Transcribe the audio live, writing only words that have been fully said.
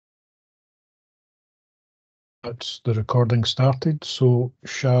That's the recording started. So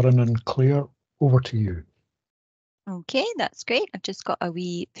Sharon and Claire, over to you. Okay, that's great. I've just got a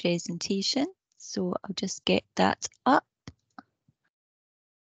wee presentation, so I'll just get that up.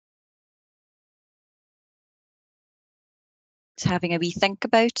 Just having a wee think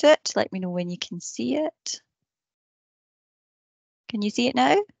about it. Let me know when you can see it. Can you see it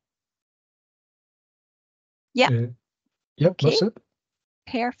now? Yeah. Yep, Okay. that's it.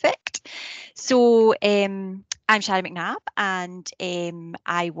 Perfect. So I'm Sharon McNab, and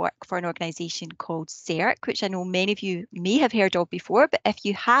I work for an organisation called SSERC, which I know many of you may have heard of before, but if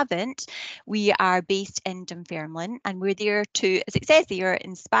you haven't, we are based in Dunfermline, and we're there to, as it says there,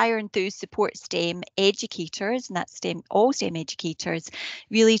 inspire, enthuse, support STEM educators, and that's all STEM educators,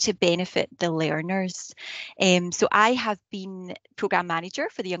 really to benefit the learners. So I have been programme manager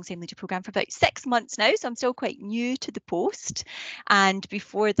for the Young STEM Leader programme for about 6 months now, so I'm still quite new to the post. And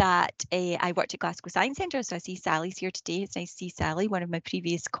before that, I worked at Glasgow Science Centre, so I see Sally's here today. It's nice to see Sally, one of my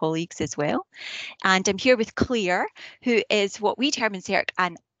previous colleagues as well. And I'm here with Claire, who is what we term in SSERC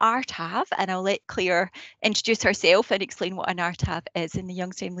an RTAV, and I'll let Claire introduce herself and explain what an RTAV is in the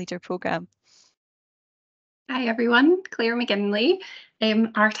Young STEM Leader programme. Hi everyone, Claire McGinley.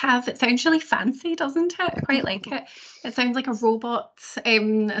 RTAV, it sounds really fancy, doesn't it? I quite like it. It sounds like a robot,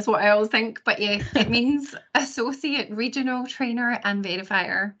 is what I always think. But yes, it means Associate Regional Trainer and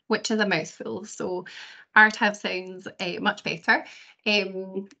Verifier, which is a mouthful. So RTAV sounds much better.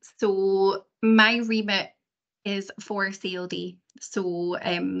 So my remit is for CLD. So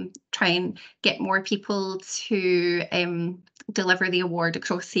try and get more people to deliver the award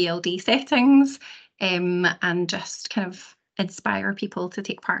across CLD settings. And just kind of inspire people to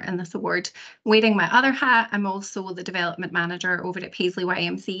take part in this award. Wearing my other hat, I'm also the development manager over at Paisley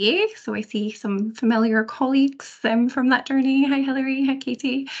YMCA. So I see some familiar colleagues from that journey. Hi, Hilary. Hi,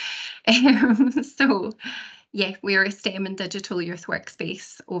 Katie. So yeah, we are a STEM and digital youth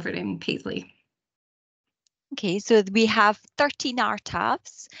workspace over in Paisley. Okay, so we have 13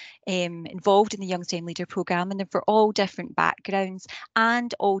 RTAVs involved in the Young STEM Leader programme, and they're for all different backgrounds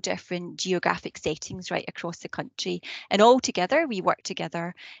and all different geographic settings right across the country. And all together, we work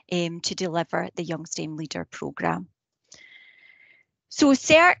together to deliver the Young STEM Leader programme. So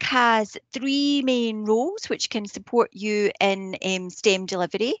SSERC has 3 main roles which can support you in STEM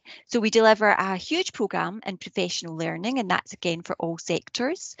delivery. So we deliver a huge programme in professional learning, and that's again for all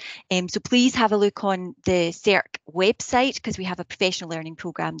sectors. So please have a look on the SSERC website, because we have a professional learning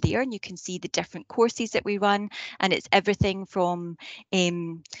programme there, and you can see the different courses that we run, and it's everything from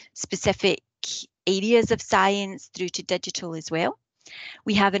specific areas of science through to digital as well.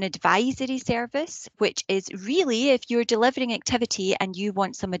 We have an advisory service, which is really if you're delivering activity and you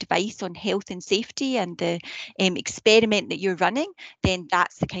want some advice on health and safety and the experiment that you're running, then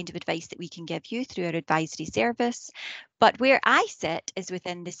that's the kind of advice that we can give you through our advisory service. But where I sit is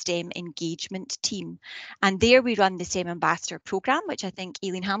within the STEM engagement team. And there we run the STEM Ambassador programme, which I think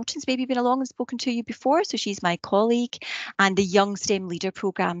Aileen Hamilton's maybe been along and spoken to you before. So she's my colleague. And the Young STEM Leader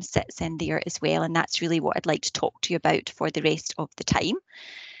programme sits in there as well. And that's really what I'd like to talk to you about for the rest of the time.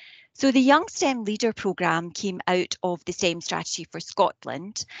 So the Young STEM Leader programme came out of the STEM strategy for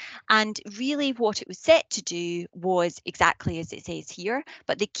Scotland, and really what it was set to do was exactly as it says here,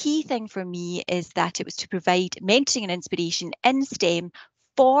 but the key thing for me is that it was to provide mentoring and inspiration in STEM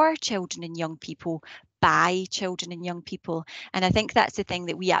for children and young people by children and young people. And I think that's the thing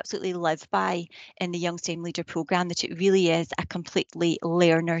that we absolutely live by in the Young STEM Leader programme, that it really is a completely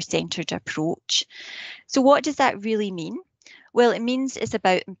learner-centred approach. So what does that really mean? Well, it means it's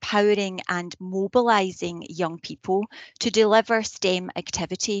about empowering and mobilising young people to deliver STEM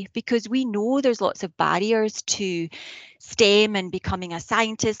activity, because we know there's lots of barriers to STEM and becoming a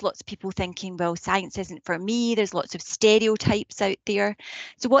scientist. Lots of people thinking, well, science isn't for me. There's lots of stereotypes out there.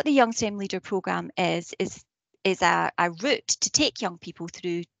 So what the Young STEM Leader programme is a route to take young people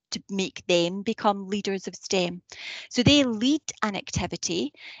through to make them become leaders of STEM. So they lead an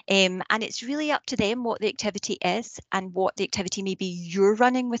activity, and it's really up to them what the activity is and what the activity maybe you're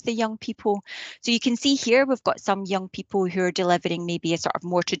running with the young people. So you can see here we've got some young people who are delivering maybe a sort of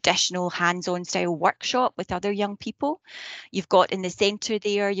more traditional hands-on style workshop with other young people. You've got in the centre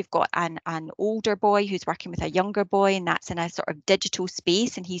there, you've got an older boy who's working with a younger boy, and that's in a sort of digital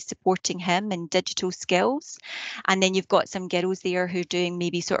space, and he's supporting him in digital skills. And then you've got some girls there who are doing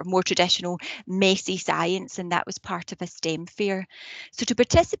maybe sort of more traditional messy science, and that was part of a STEM fair. So to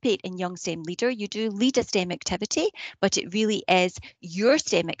participate in Young STEM Leader, you do lead a STEM activity, but it really is your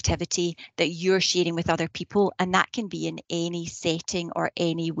STEM activity that you're sharing with other people, and that can be in any setting or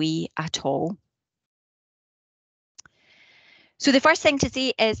any way at all. So the first thing to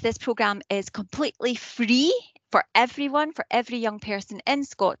say is this programme is completely free for everyone, for every young person in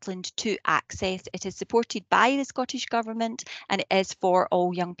Scotland to access. It is supported by the Scottish Government and it is for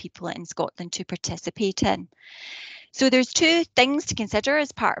all young people in Scotland to participate in. So there's two things to consider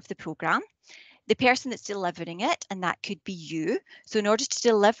as part of the programme. The person that's delivering it, and that could be you. So in order to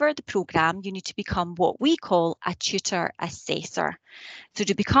deliver the programme, you need to become what we call a tutor assessor. So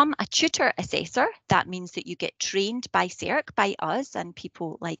to become a tutor assessor, that means that you get trained by SSERC, by us and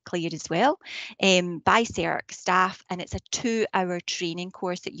people like Claire as well, by SSERC staff, and it's a 2-hour training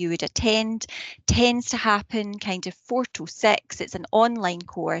course that you would attend. Tends to happen kind of 4 to 6. It's an online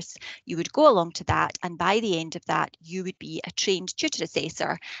course. You would go along to that, and by the end of that, you would be a trained tutor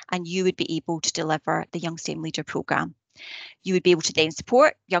assessor and you would be able to deliver the Young STEM Leader programme. You would be able to then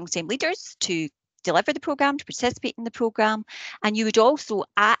support young STEM leaders to deliver the programme, to participate in the programme, and you would also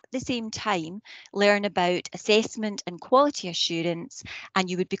at the same time learn about assessment and quality assurance, and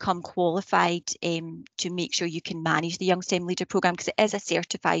you would become qualified to make sure you can manage the Young STEM Leader programme because it is a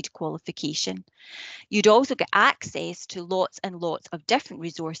certified qualification. You'd also get access to lots and lots of different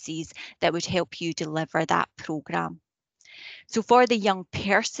resources that would help you deliver that programme. So for the young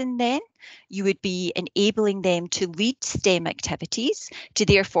person then, you would be enabling them to lead STEM activities, to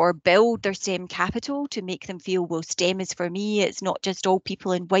therefore build their STEM capital, to make them feel, well, STEM is for me. It's not just all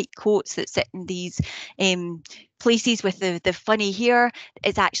people in white coats that sit in these places with the funny hair.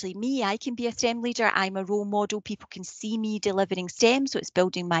 It's actually me. I can be a STEM leader. I'm a role model. People can see me delivering STEM. So it's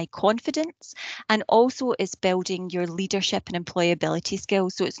building my confidence, and also it's building your leadership and employability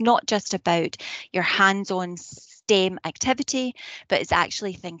skills. So it's not just about your hands-on STEM activity, but it's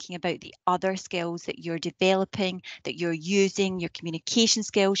actually thinking about the other skills that you're developing, that you're using, your communication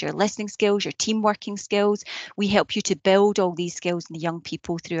skills, your listening skills, your team working skills. We help you to build all these skills in the young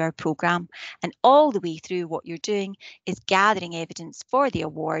people through our programme. And all the way through, what you're doing is gathering evidence for the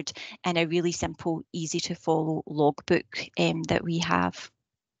award in a really simple, easy to follow logbook that we have.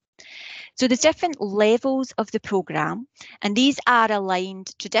 So there's different levels of the programme, and these are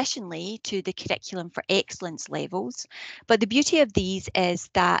aligned traditionally to the Curriculum for Excellence levels. But the beauty of these is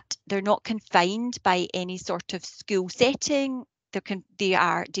that they're not confined by any sort of school setting. They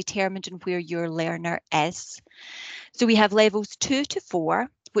are determined on where your learner is. So we have levels 2 to 4,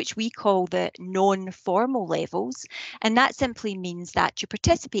 which we call the non-formal levels. And that simply means that you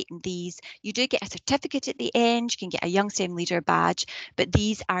participate in these, you do get a certificate at the end, you can get a Young STEM Leader badge, but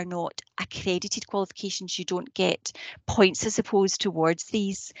these are not accredited qualifications. You don't get points, I suppose, towards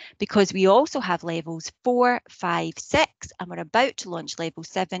these, because we also have levels 4, 5, 6, and we're about to launch level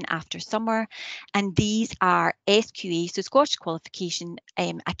 7 after summer. And these are SQA, so Scottish Qualification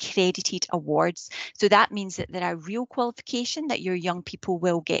accredited awards. So that means that they're a real qualification that your young people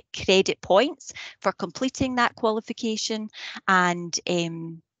will get credit points for completing that qualification and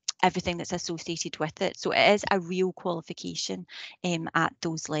everything that's associated with it. So it is a real qualification at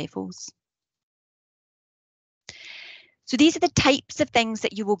those levels. So these are the types of things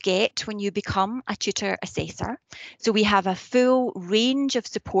that you will get when you become a tutor assessor. So we have a full range of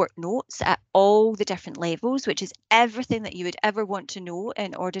support notes at all the different levels, which is everything that you would ever want to know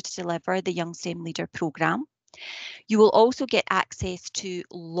in order to deliver the Young STEM Leader programme. You will also get access to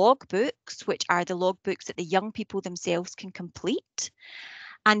logbooks, which are the logbooks that the young people themselves can complete.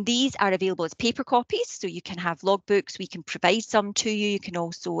 And these are available as paper copies, so you can have logbooks. We can provide some to you. You can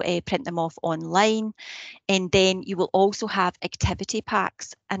also print them off online. And then you will also have activity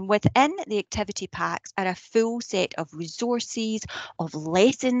packs. And within the activity packs are a full set of resources, of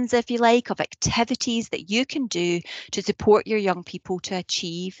lessons, if you like, of activities that you can do to support your young people to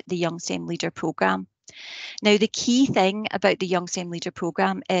achieve the Young STEM Leader programme. Now, the key thing about the Young STEM Leader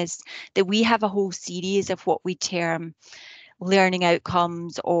programme is that we have a whole series of what we term learning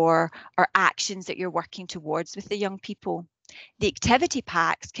outcomes or actions that you're working towards with the young people. The activity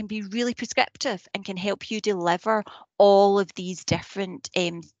packs can be really prescriptive and can help you deliver all of these different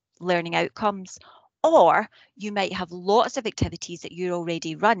learning outcomes. Or you might have lots of activities that you're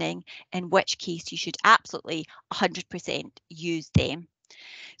already running, in which case you should absolutely 100% use them.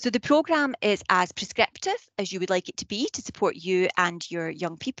 So the programme is as prescriptive as you would like it to be to support you and your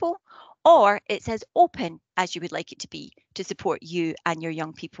young people, or it's as open as you would like it to be to support you and your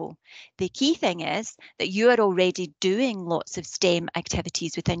young people. The key thing is that you are already doing lots of STEM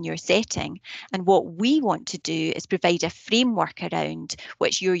activities within your setting, and what we want to do is provide a framework around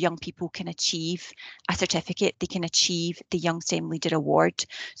which your young people can achieve a certificate, they can achieve the Young STEM Leader Award.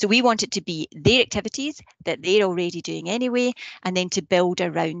 So we want it to be their activities that they're already doing anyway, and then to build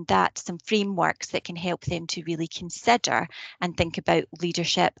around that some frameworks that can help them to really consider and think about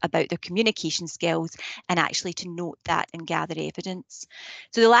leadership, about their communication skills, and actually to note that and gather evidence.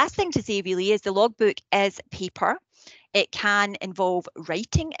 So the last thing to say really is the logbook is paper. It can involve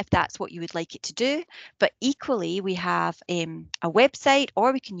writing if that's what you would like it to do, but equally we have a website,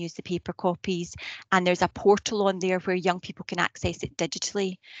 or we can use the paper copies, and there's a portal on there where young people can access it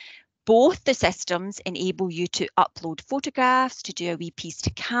digitally. Both the systems enable you to upload photographs, to do a wee piece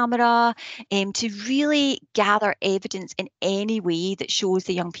to camera, to really gather evidence in any way that shows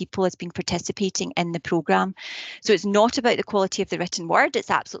the young people as being participating in the programme. So it's not about the quality of the written word,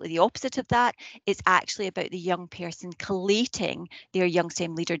 it's absolutely the opposite of that. It's actually about the young person collating their young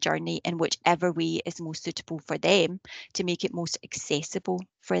STEM leader journey in whichever way is most suitable for them to make it most accessible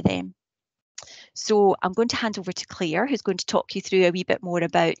for them. So I'm going to hand over to Claire, who's going to talk you through a wee bit more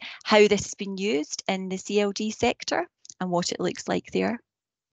about how this has been used in the CLD sector and what it looks like there.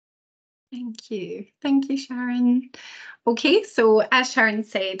 Thank you. Thank you, Sharon. Okay, so as Sharon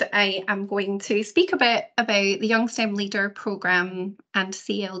said, I am going to speak a bit about the Young STEM Leader programme and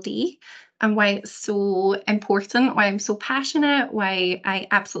CLD and why it's so important, why I'm so passionate, why I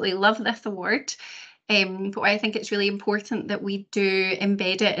absolutely love this award. But I think it's really important that we do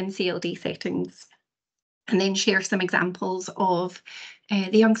embed it in CLD settings, and then share some examples of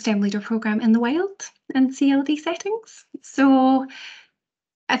the Young STEM Leader programme in the wild in CLD settings. So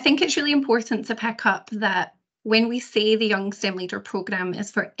I think it's really important to pick up that when we say the Young STEM Leader programme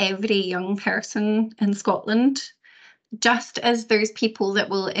is for every young person in Scotland, just as there's people that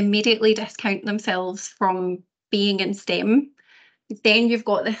will immediately discount themselves from being in STEM, then you've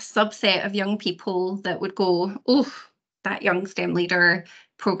got this subset of young people that would go, oh, that Young STEM Leader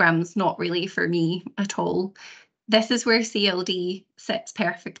programme's not really for me at all. This is where CLD sits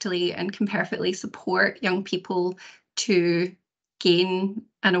perfectly and can perfectly support young people to gain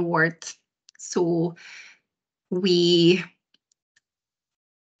an award. So we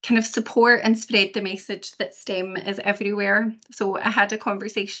kind of support and spread the message that STEM is everywhere. So I had a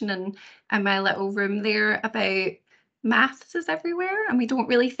conversation in my little room there about maths is everywhere, and we don't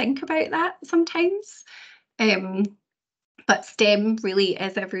really think about that sometimes. But STEM really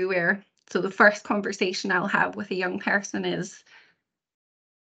is everywhere. So the first conversation I'll have with a young person is,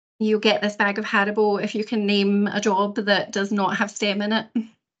 you get this bag of Haribo if you can name a job that does not have STEM in it.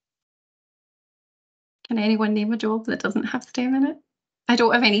 Can anyone name a job that doesn't have STEM in it? I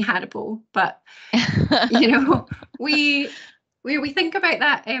don't have any Haribo, but you know, we think about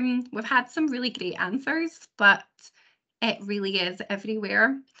that. We've had some really great answers, but it really is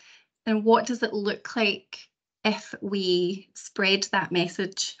everywhere. And what does it look like if we spread that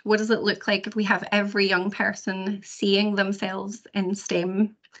message? What does it look like if we have every young person seeing themselves in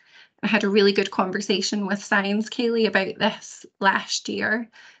STEM? I had a really good conversation with Science Kaylee about this last year.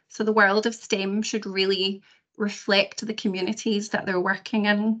 So the world of STEM should really reflect the communities that they're working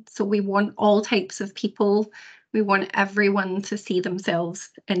in. So we want all types of people. We want everyone to see themselves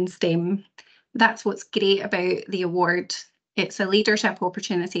in STEM. That's what's great about the award. It's a leadership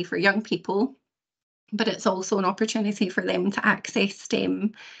opportunity for young people, but it's also an opportunity for them to access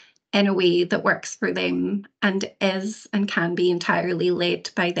STEM in a way that works for them and is and can be entirely led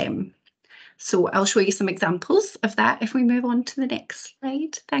by them. So I'll show you some examples of that if we move on to the next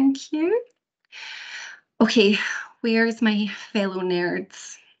slide. Thank you. Okay, where's my fellow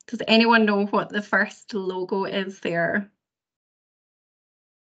nerds? Does anyone know what the first logo is there?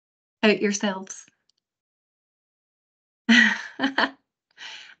 Out yourselves.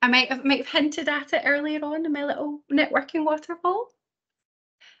 I might have hinted at it earlier on in my little networking waterfall.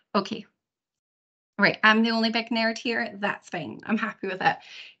 Okay. Right, I'm the only big nerd here. That's fine. I'm happy with it.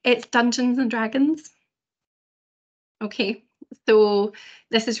 It's Dungeons and Dragons. Okay, so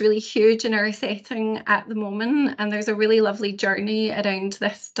this is really huge in our setting at the moment, and there's a really lovely journey around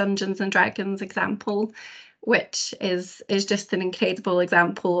this Dungeons and Dragons example, which is just an incredible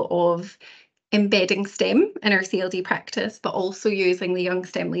example of embedding STEM in our CLD practice, but also using the Young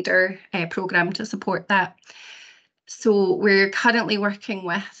STEM Leader programme to support that. So we're currently working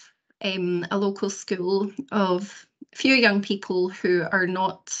with a local school of a few young people who are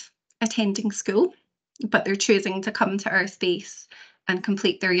not attending school, but they're choosing to come to our space and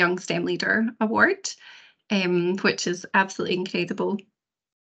complete their Young STEM Leader Award, which is absolutely incredible.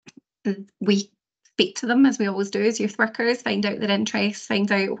 We speak to them, as we always do as youth workers, find out their interests,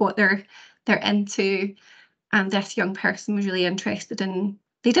 find out what they're into, and this young person was really interested in,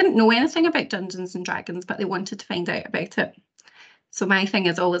 they didn't know anything about Dungeons and Dragons, but they wanted to find out about it. So my thing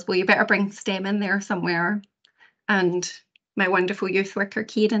is always, well, you better bring STEM in there somewhere. And my wonderful youth worker,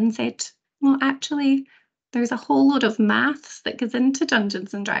 Kieran, said, well, actually, there's a whole load of maths that goes into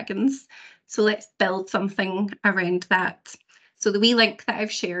Dungeons and Dragons. So let's build something around that. So the wee link that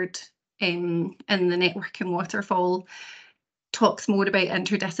I've shared and the networking waterfall talks more about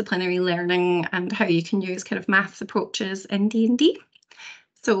interdisciplinary learning and how you can use kind of maths approaches in D&D.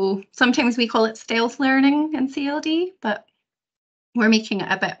 So sometimes we call it stealth learning in CLD, but we're making it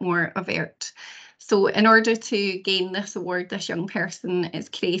a bit more overt. So in order to gain this award, this young person is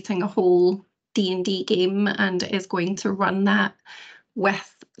creating a whole D&D game and is going to run that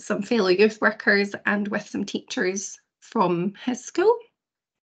with some fellow youth workers and with some teachers from his school.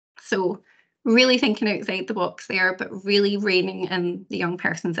 So really thinking outside the box there, but really reining in the young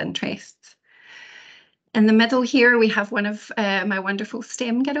person's interests. In the middle here, we have one of my wonderful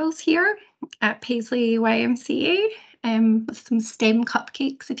STEM girls here at Paisley YMCA, with some STEM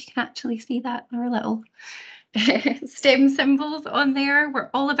cupcakes, if you can actually see that. There are little STEM symbols on there.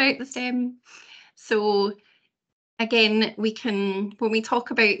 We're all about the STEM. So again, when we talk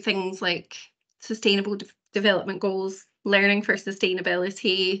about things like sustainable development goals, learning for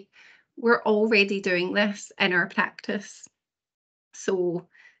sustainability, we're already doing this in our practice. So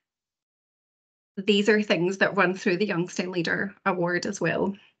these are things that run through the Young STEM Leader Award as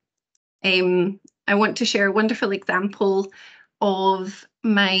well. I want to share a wonderful example of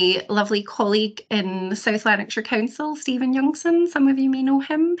my lovely colleague in the South Lanarkshire Council, Stephen Youngson. Some of you may know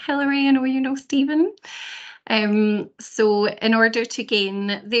him. Hilary, I know you know Stephen. So in order to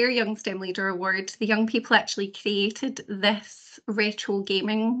gain their Young STEM Leader Award, the young people actually created this retro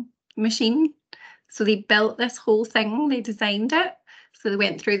gaming machine. So they built this whole thing, they designed it. So they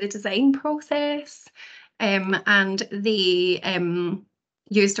went through the design process, and they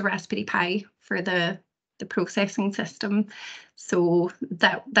used a Raspberry Pi for the processing system. So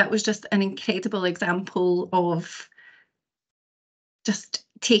that was just an incredible example of just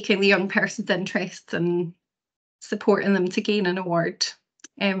taking the young person's interests and supporting them to gain an award.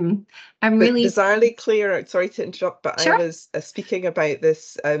 I'm really bizarrely clear. Sorry to interrupt, but Sure. I was speaking about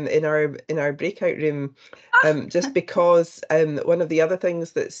this in our breakout room, just because one of the other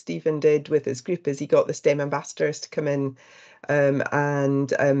things that Stephen did with his group is he got the STEM ambassadors to come in and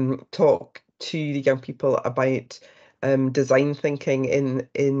talk to the young people about design thinking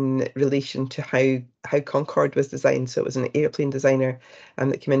in relation to how Concorde was designed. So it was an airplane designer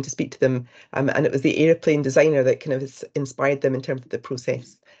that came in to speak to them, and it was the airplane designer that kind of inspired them in terms of the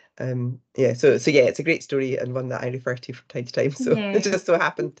process. Yeah, so yeah, it's a great story and one that I refer to from time to time. So Yeah. it just so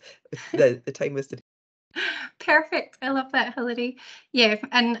happened the time was today. Perfect. I love that, Hilary. Yeah,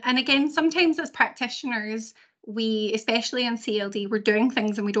 and again, sometimes as practitioners, we, especially in CLD, we're doing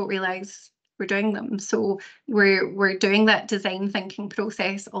things and we don't realise we're doing them. So we're doing that design thinking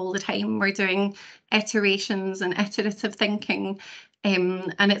process all the time. We're doing iterations and iterative thinking.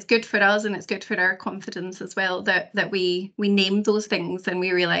 And it's good for us and it's good for our confidence as well that we name those things and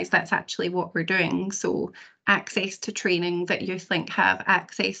we realise that's actually what we're doing. So access to training that YouthLink have,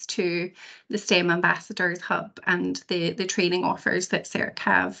 access to the STEM Ambassadors Hub and the training offers that SSERC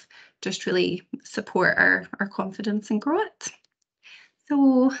have just really support our confidence and grow it.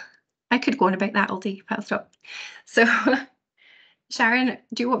 So I could go on about that all day, but I'll stop. So Sharon,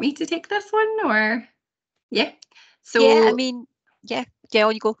 do you want me to take this one or? Yeah. So yeah, I mean, yeah,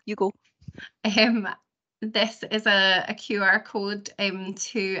 on you go. This is a QR code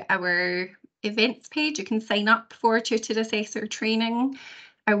to our events page. You can sign up for tutored assessor training.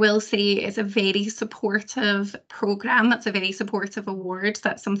 I will say it's a very supportive programme. It's a very supportive award.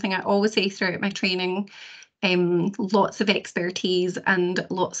 That's something I always say throughout my training. Lots of expertise and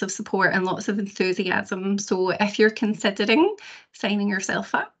lots of support and lots of enthusiasm. So if you're considering signing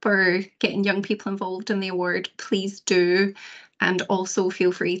yourself up or getting young people involved in the award, please do. And also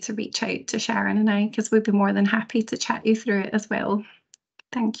feel free to reach out to Sharon and I, because we'd be more than happy to chat you through it as well.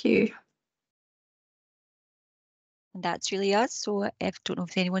 Thank you. And that's really us. So I don't know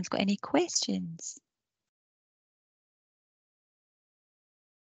if anyone's got any questions.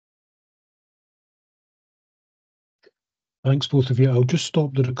 Thanks, both of you. I'll just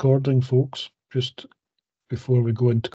stop the recording, folks, just before we go into